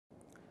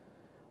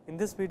In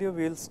this video,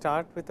 we will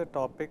start with a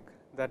topic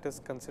that is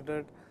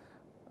considered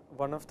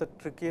one of the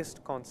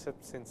trickiest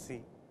concepts in C.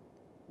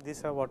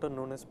 These are what are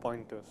known as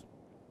pointers.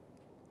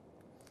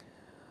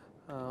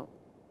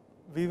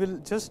 We will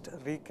just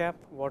recap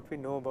what we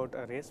know about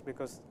arrays,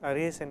 because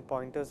arrays and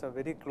pointers are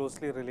very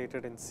closely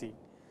related in C.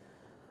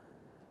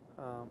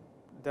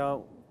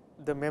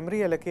 The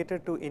memory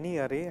allocated to any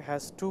array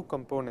has two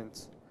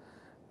components.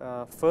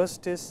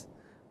 First is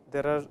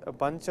there are a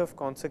bunch of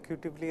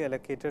consecutively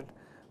allocated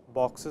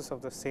boxes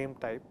of the same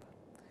type,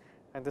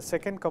 and the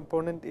second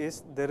component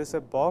is there is a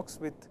box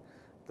with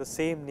the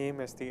same name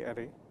as the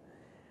array,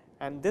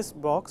 and this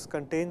box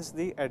contains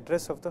the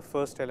address of the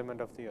first element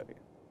of the array.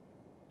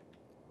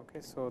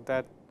 Okay, so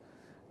that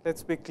let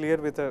us be clear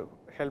with the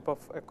help of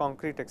a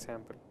concrete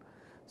example.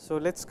 So,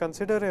 let us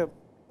consider a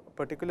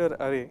particular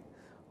array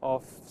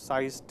of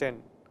size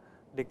 10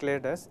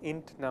 declared as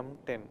int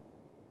num10.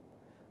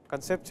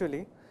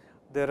 Conceptually,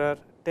 there are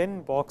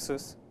 10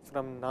 boxes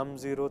from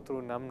num0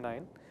 through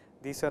num9.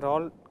 These are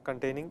all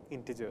containing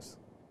integers,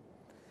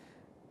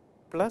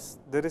 plus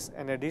there is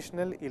an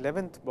additional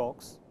 11th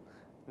box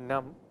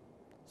num.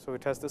 So,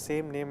 it has the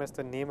same name as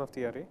the name of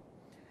the array,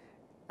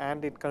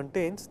 and it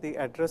contains the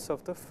address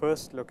of the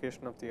first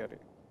location of the array.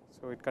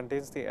 So, it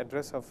contains the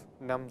address of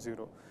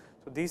num0.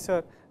 So, these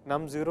are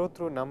num0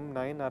 through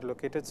num9 are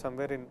located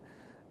somewhere in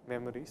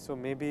memory. So,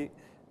 maybe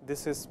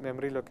this is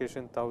memory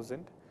location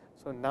 1000.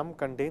 So, num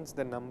contains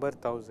the number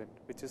 1000,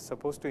 which is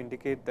supposed to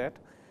indicate that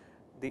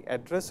the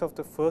address of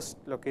the first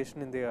location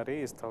in the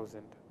array is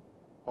 1000,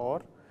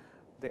 or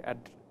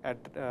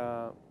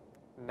the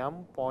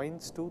num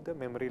points to the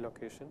memory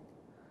location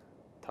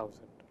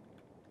 1000.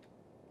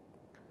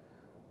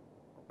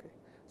 Okay.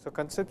 So,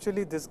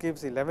 conceptually this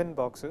gives 11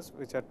 boxes,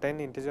 which are 10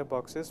 integer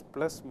boxes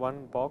plus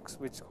one box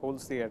which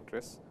holds the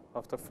address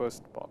of the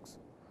first box.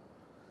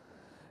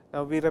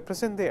 Now, we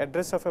represent the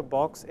address of a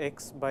box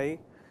x by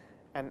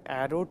an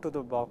arrow to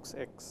the box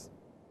x.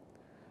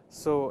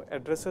 So,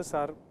 addresses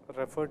are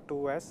referred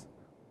to as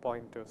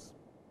pointers,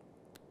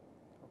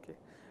 okay.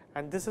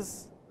 And this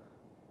is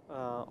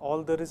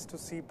all there is to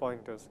C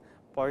pointers.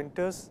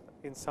 Pointers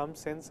in some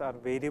sense are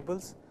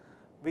variables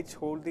which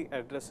hold the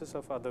addresses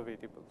of other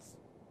variables.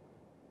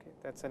 Okay.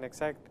 That is an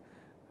exact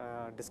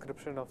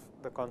description of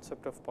the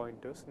concept of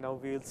pointers. Now,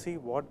 we will see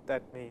what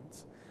that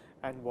means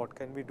and what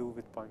can we do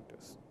with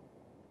pointers.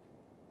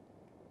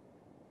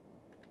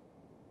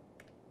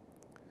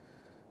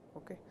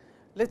 Okay.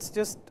 Let us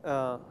just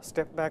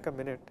step back a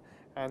minute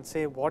and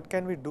say what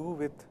can we do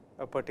with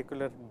a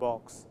particular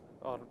box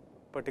or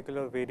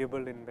particular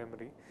variable in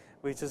memory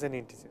which is an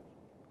integer.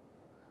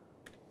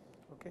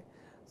 Okay.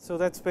 So,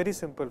 that is very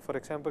simple. For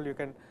example, you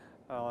can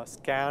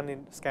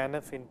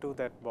scanf into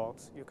that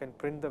box, you can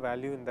print the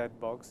value in that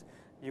box,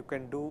 you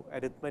can do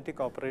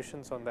arithmetic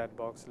operations on that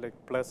box like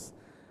plus,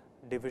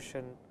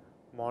 division,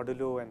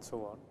 modulo and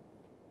so on,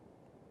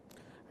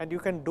 and you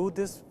can do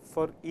this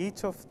for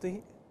each of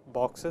the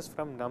boxes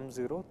from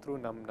num0 through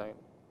num9,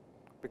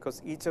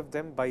 because each of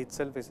them by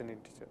itself is an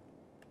integer.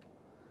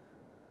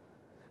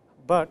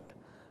 But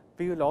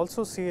we will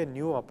also see a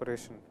new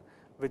operation,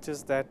 which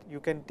is that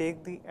you can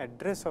take the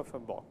address of a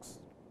box.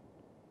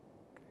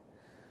 Okay.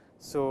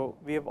 So,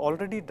 we have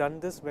already done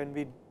this when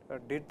we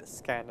did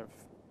scanf.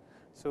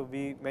 So,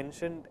 we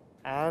mentioned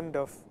AND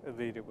of a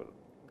variable.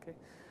 Okay.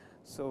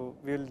 So,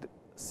 we will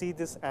see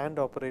this AND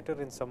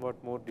operator in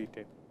somewhat more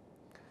detail.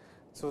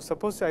 So,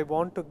 suppose I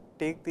want to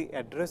take the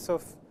address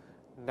of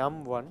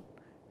num1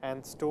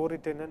 and store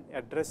it in an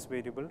address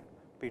variable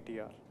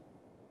ptr.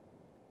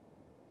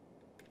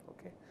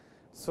 Okay.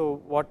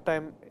 So, what I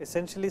am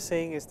essentially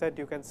saying is that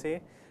you can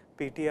say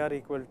ptr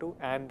equal to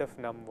AND of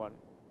num1.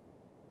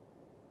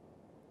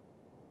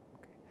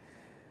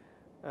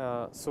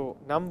 Okay. So,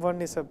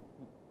 num1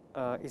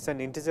 is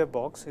an integer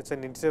box, it is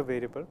an integer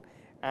variable,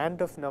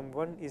 AND of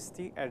num1 is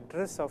the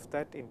address of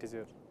that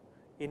integer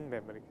in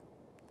memory.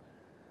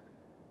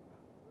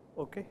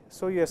 Okay.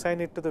 So, you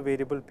assign it to the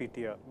variable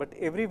ptr, but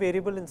every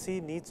variable in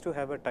C needs to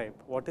have a type.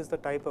 What is the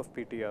type of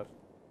ptr?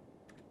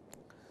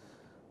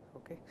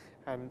 Okay.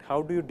 And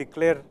how do you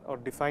declare or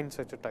define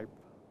such a type,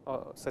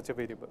 such a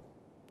variable?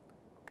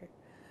 Okay.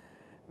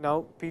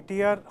 Now,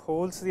 ptr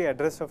holds the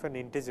address of an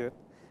integer.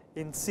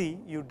 In C,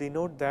 you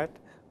denote that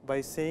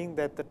by saying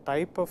that the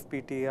type of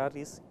ptr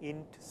is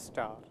int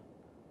star.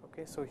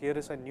 Okay. So, here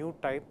is a new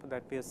type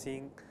that we are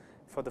seeing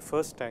for the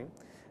first time.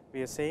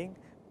 We are saying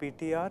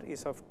ptr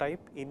is of type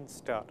int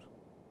star.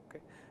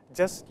 Okay.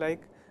 Just like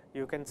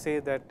you can say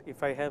that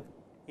if I have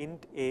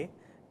int a,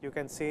 you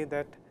can say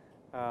that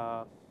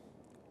a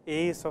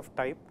is of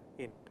type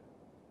int.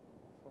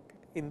 Okay.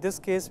 In this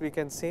case, we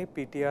can say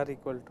ptr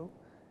equal to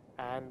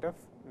AND of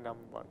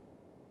num1.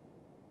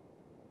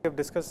 We have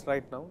discussed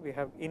right now, we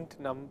have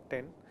int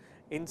num10,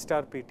 int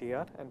star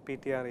ptr, and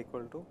ptr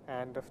equal to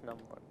AND of num1.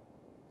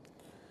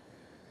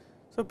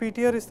 So,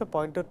 ptr is the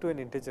pointer to an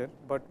integer,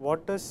 but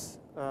what does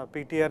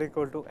ptr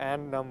equal to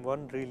AND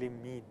num1 really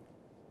mean?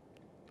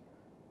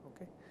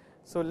 Okay.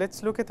 So, let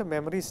us look at the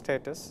memory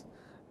status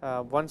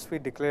once we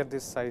declare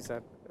this size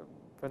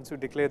once you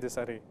declare this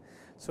array.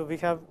 So, we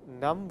have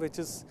num, which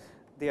is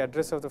the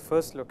address of the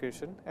first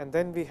location, and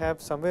then we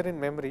have somewhere in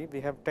memory we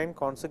have 10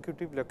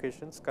 consecutive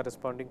locations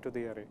corresponding to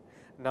the array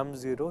num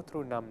 0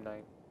 through num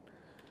 9.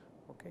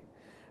 Okay.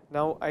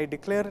 Now, I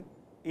declare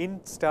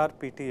int star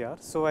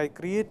ptr. So, I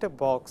create a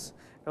box.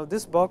 Now,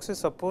 this box is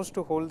supposed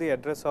to hold the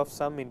address of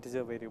some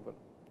integer variable.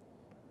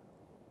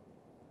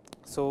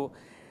 So,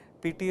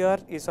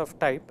 ptr is of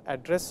type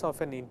address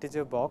of an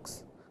integer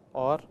box,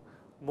 or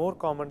more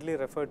commonly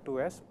referred to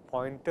as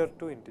pointer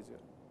to integer.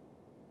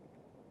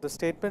 The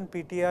statement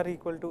ptr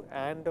equal to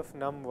and of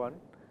num1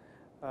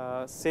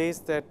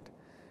 says that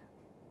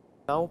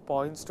now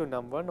points to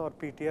num1, or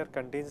ptr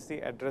contains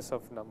the address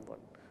of num1.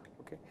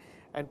 Okay.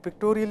 And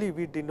pictorially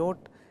we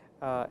denote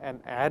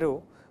an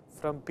arrow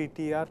from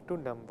ptr to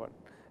num1,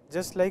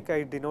 just like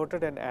I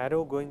denoted an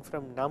arrow going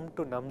from num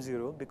to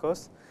num0,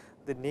 because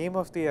the name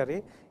of the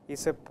array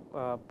is a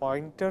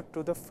pointer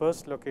to the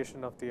first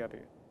location of the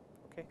array.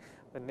 Okay.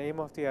 The name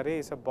of the array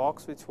is a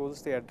box which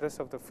holds the address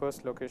of the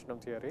first location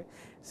of the array.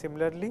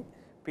 Similarly,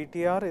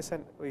 ptr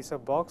is a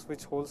box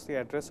which holds the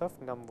address of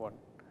num1.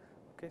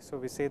 Okay. So,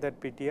 we say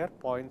that ptr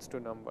points to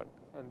num1,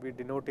 and we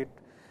denote it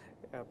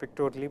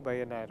pictorially by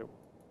an arrow.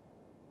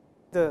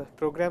 The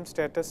program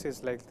status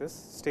is like this,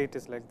 state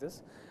is like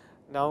this.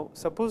 Now,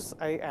 suppose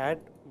I add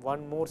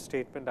one more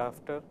statement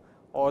after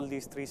all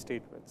these three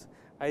statements.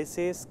 I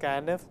say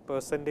scanf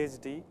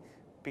 %d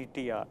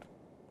ptr.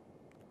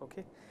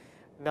 Okay.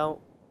 Now,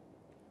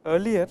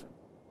 earlier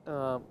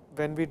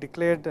when we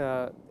declared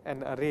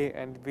an array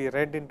and we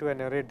read into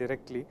an array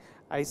directly,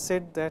 I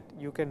said that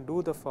you can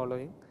do the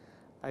following.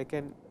 I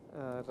can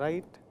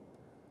write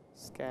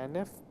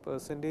scanf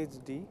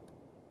 %d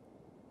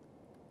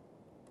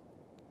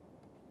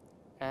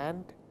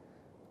and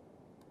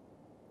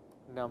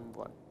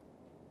num1.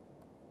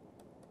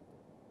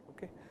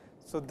 Okay.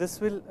 So,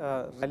 this will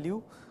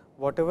value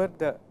whatever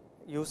the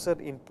user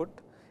input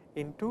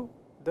into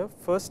the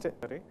first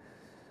array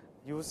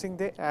using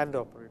the AND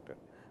operator.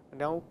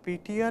 Now,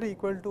 ptr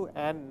equal to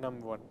AND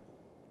num1.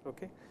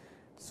 Okay.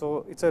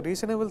 So, it is a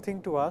reasonable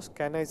thing to ask,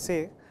 can I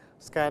say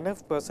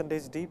scanf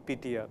 %d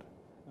ptr?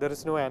 There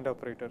is no AND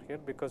operator here,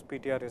 because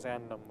ptr is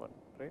AND num1,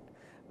 right.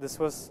 This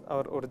was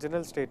our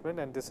original statement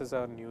and this is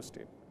our new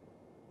statement.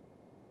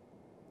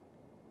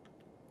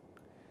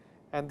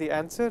 And the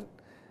answer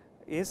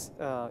is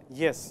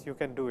yes, you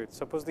can do it.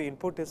 Suppose the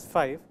input is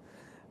 5,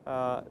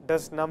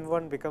 does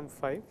num1 become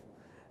 5?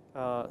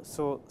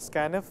 So,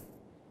 scanf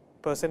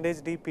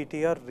 %d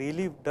ptr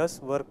really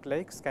does work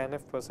like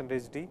scanf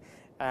 %d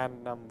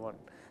and num1.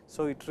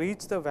 So, it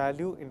reads the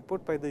value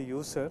input by the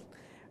user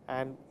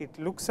and it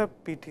looks up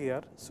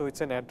ptr. So, it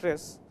is an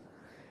address.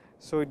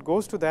 So, it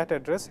goes to that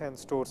address and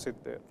stores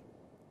it there.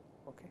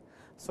 Okay.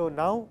 So,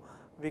 now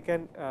we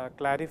can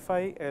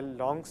clarify a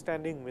long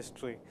standing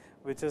mystery,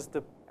 which is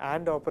the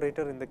AND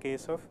operator in the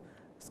case of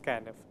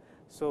scanf.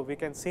 So, we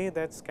can say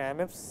that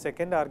scanf's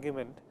second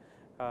argument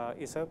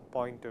is a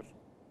pointer,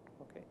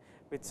 okay,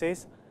 which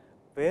says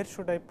where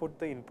should I put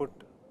the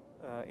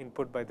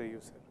input by the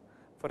user.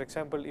 For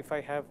example, if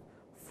I have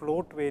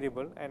float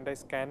variable and I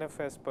scanf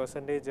as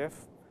 %f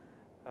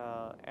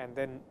and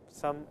then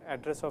some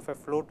address of a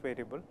float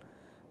variable,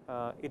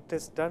 it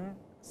is done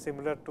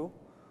similar to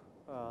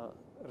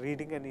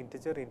reading an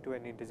integer into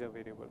an integer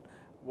variable.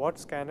 What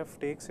scanf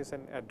takes is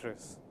an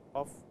address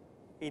of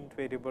int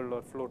variable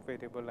or float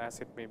variable, as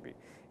it may be.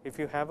 If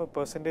you have a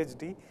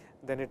 %d,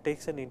 then it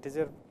takes an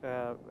integer,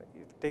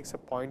 it takes a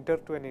pointer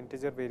to an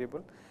integer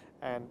variable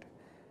and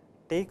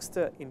takes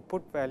the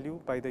input value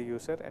by the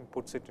user and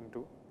puts it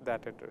into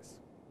that address.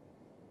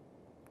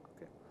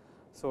 Okay.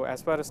 So,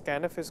 as far as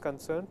scanf is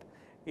concerned,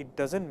 it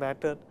does not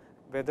matter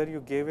whether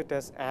you gave it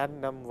as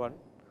AND num1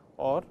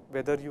 or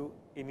whether you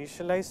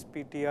initialize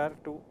ptr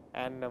to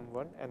AND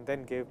num1 and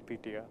then gave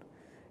ptr.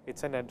 It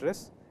is an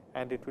address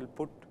and it will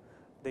put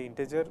the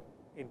integer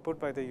input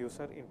by the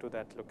user into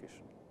that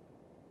location.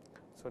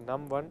 So,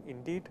 num1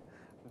 indeed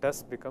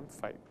does become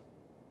 5.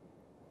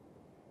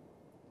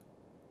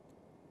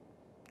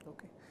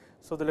 Okay.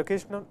 So, the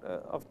location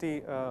of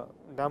the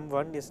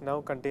num1 is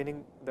now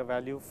containing the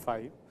value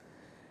 5.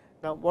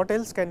 Now, what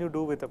else can you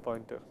do with a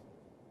pointer?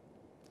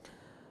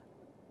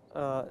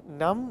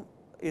 Num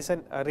is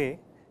an array.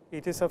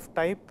 It is of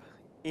type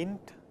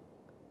int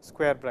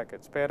square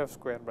brackets, pair of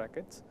square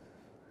brackets,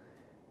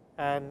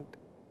 and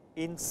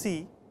in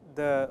C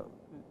the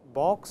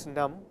box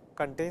num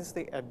contains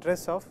the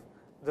address of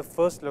the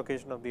first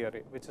location of the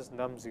array, which is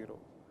num0.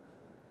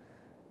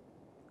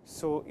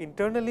 So,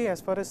 internally,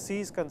 as far as C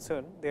is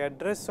concerned, the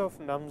address of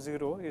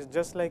num0 is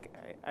just like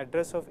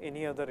address of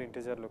any other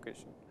integer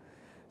location.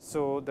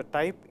 So, the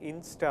type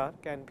int star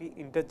can be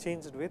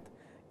interchanged with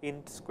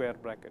int square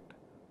bracket.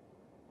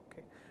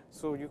 Okay.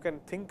 So, you can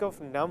think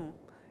of num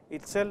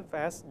itself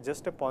as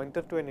just a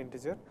pointer to an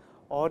integer,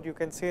 or you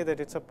can say that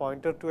it is a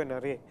pointer to an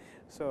array.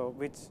 So,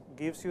 which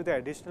gives you the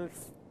additional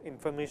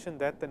information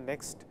that the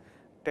next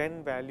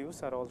 10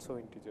 values are also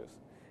integers.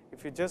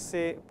 If you just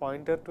say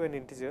pointer to an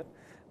integer,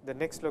 the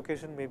next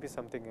location may be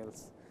something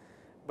else.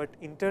 But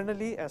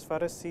internally, as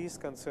far as C is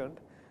concerned,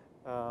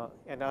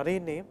 an array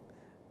name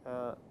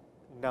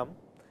num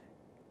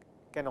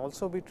can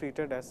also be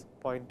treated as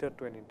pointer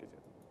to an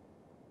integer.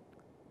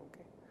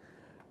 Okay.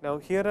 Now,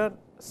 here are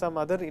some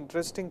other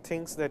interesting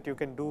things that you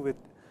can do with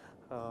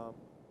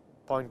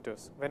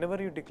pointers.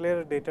 Whenever you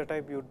declare a data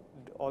type, you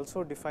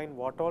also define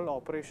what all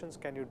operations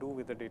can you do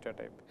with the data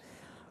type.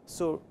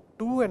 So,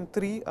 2 and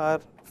 3 are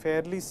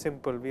fairly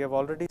simple. We have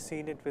already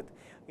seen it with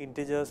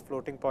integers,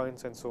 floating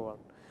points and so on.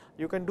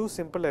 You can do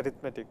simple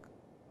arithmetic,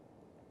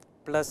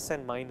 plus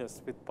and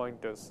minus with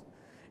pointers.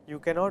 You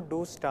cannot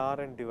do star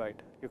and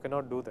divide, you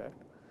cannot do that,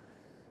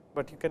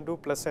 but you can do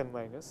plus and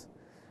minus.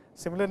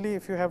 Similarly,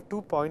 if you have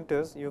two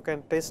pointers, you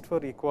can test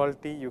for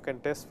equality, you can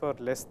test for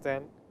less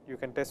than, you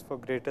can test for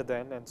greater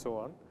than and so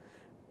on,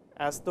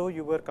 as though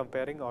you were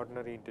comparing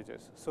ordinary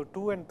integers. So,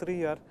 2 and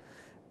 3 are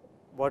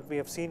what we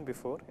have seen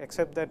before,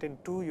 except that in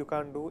 2 you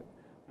can't do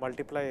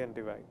multiply and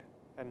divide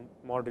and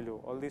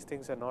modulo. All these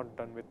things are not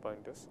done with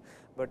pointers,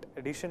 but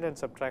addition and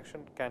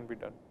subtraction can be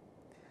done.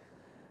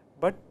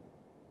 But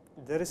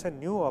there is a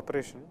new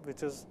operation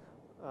which is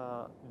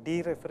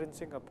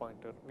dereferencing a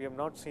pointer. We have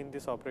not seen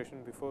this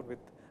operation before with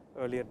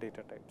earlier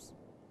data types.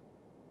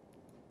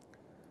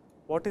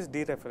 What is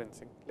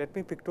dereferencing? Let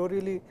me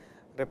pictorially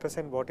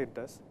represent what it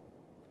does.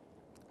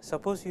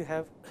 Suppose you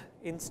have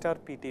int star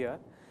ptr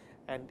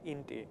and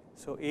int a.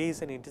 So, a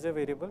is an integer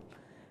variable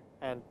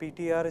and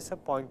ptr is a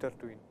pointer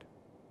to int.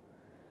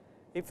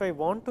 If I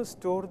want to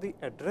store the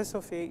address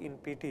of a in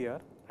ptr,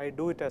 I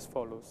do it as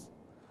follows: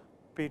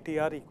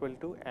 ptr equal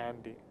to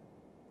and a.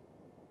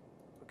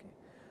 Okay.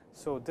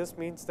 So, this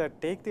means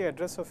that take the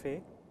address of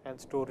a and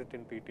store it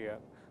in ptr.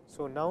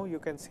 So, now you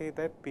can say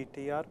that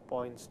ptr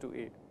points to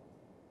a.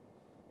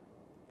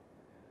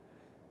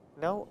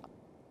 Now,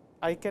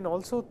 I can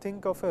also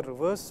think of a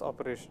reverse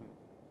operation,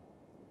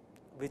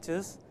 which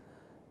is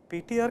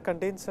ptr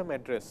contains some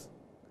address.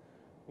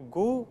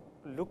 Go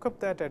look up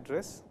that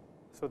address,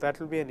 so that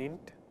will be an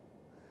int,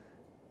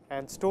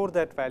 and store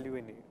that value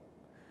in a.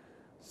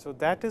 So,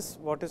 that is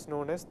what is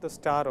known as the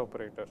star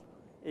operator,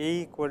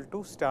 a equal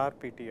to star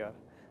ptr.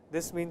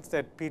 This means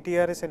that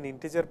ptr is an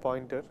integer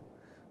pointer.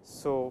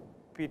 So,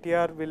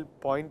 ptr will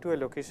point to a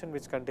location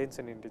which contains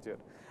an integer.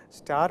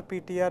 Star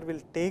ptr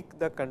will take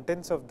the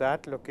contents of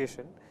that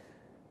location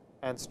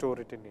and store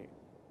it in a.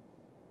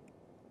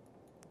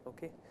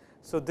 Okay.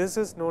 So, this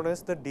is known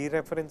as the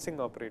dereferencing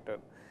operator.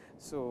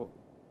 So,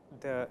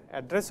 the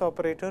address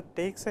operator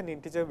takes an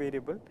integer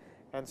variable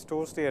and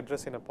stores the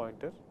address in a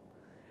pointer.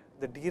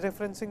 The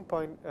dereferencing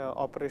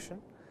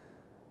operation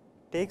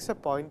takes a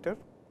pointer,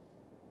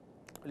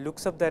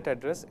 looks up that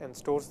address and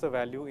stores the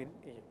value in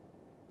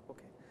a.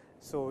 Okay.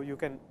 So, you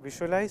can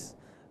visualize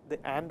the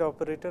AND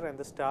operator and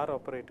the star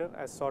operator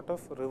as sort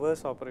of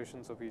reverse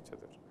operations of each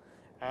other.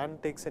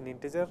 AND takes an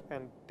integer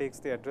and takes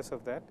the address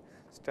of that,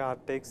 star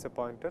takes a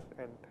pointer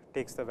and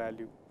takes the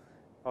value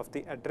of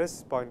the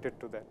address pointed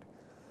to that.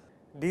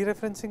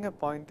 Dereferencing a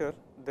pointer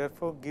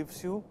therefore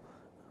gives you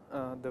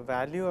the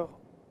value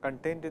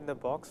contained in the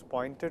box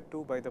pointed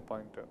to by the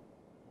pointer.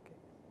 Okay.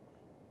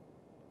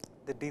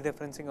 The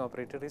dereferencing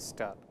operator is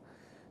star.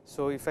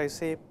 So, if I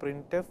say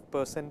printf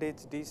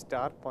 %d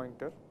star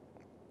pointer,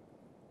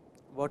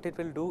 what it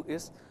will do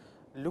is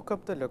look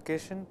up the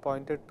location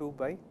pointed to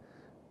by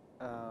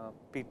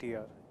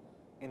ptr.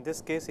 In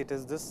this case, it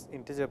is this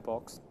integer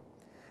box.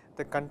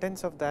 The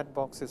contents of that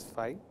box is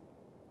 5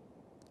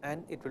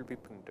 and it will be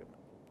printed.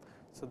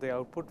 So, the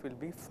output will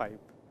be 5,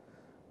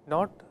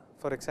 not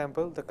for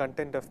example, the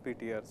content of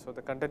ptr. So,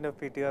 the content of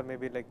ptr may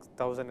be like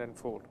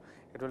 1004,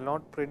 it will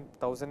not print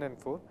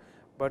 1004,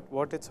 but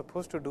what it is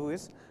supposed to do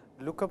is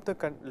look up the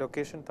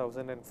location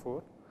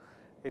 1004,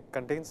 it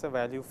contains the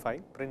value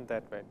 5, print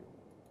that value.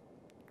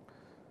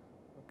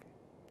 Okay.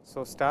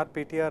 So, star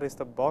ptr is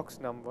the box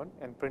num1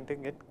 and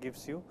printing it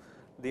gives you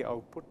the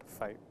output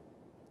 5.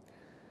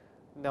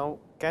 Now,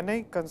 can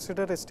I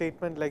consider a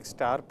statement like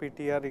star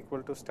ptr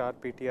equal to star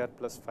ptr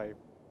plus 5?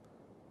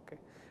 Okay.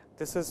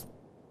 This is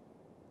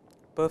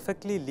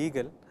perfectly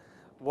legal.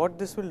 What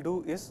this will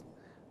do is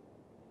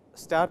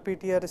star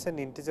ptr is an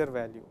integer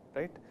value,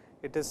 right?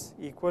 It is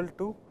equal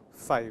to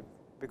 5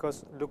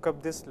 because look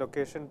up this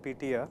location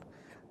ptr,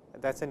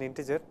 that is an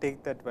integer,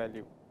 take that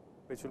value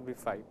which will be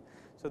 5.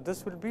 So,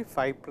 this will be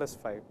 5 plus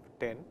 5,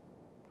 10,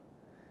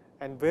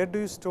 and where do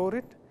you store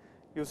it?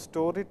 You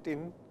store it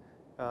in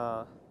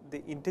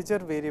the integer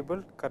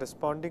variable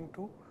corresponding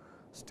to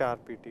star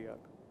ptr.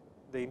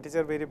 The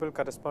integer variable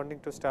corresponding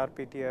to star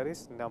ptr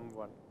is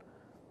num1.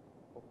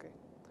 Okay.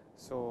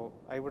 So,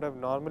 I would have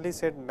normally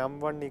said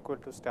num1 equal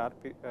to star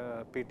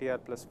ptr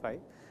plus 5,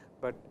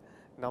 but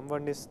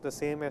num1 is the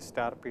same as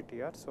star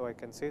ptr. So, I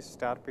can say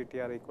star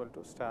ptr equal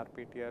to star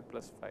ptr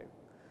plus 5.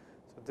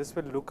 So, this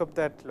will look up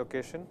that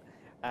location,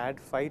 add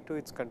 5 to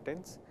its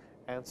contents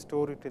and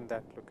store it in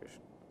that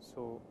location.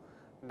 So,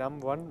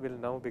 num1 will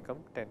now become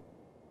 10.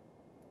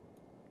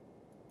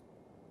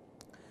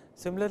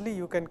 Similarly,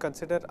 you can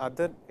consider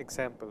other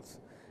examples.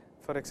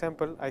 For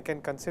example, I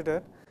can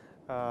consider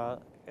a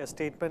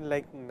statement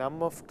like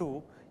num of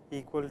 2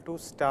 equal to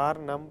star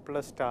num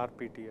plus star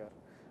ptr.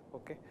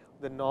 Okay.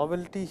 the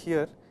novelty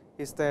here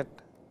is that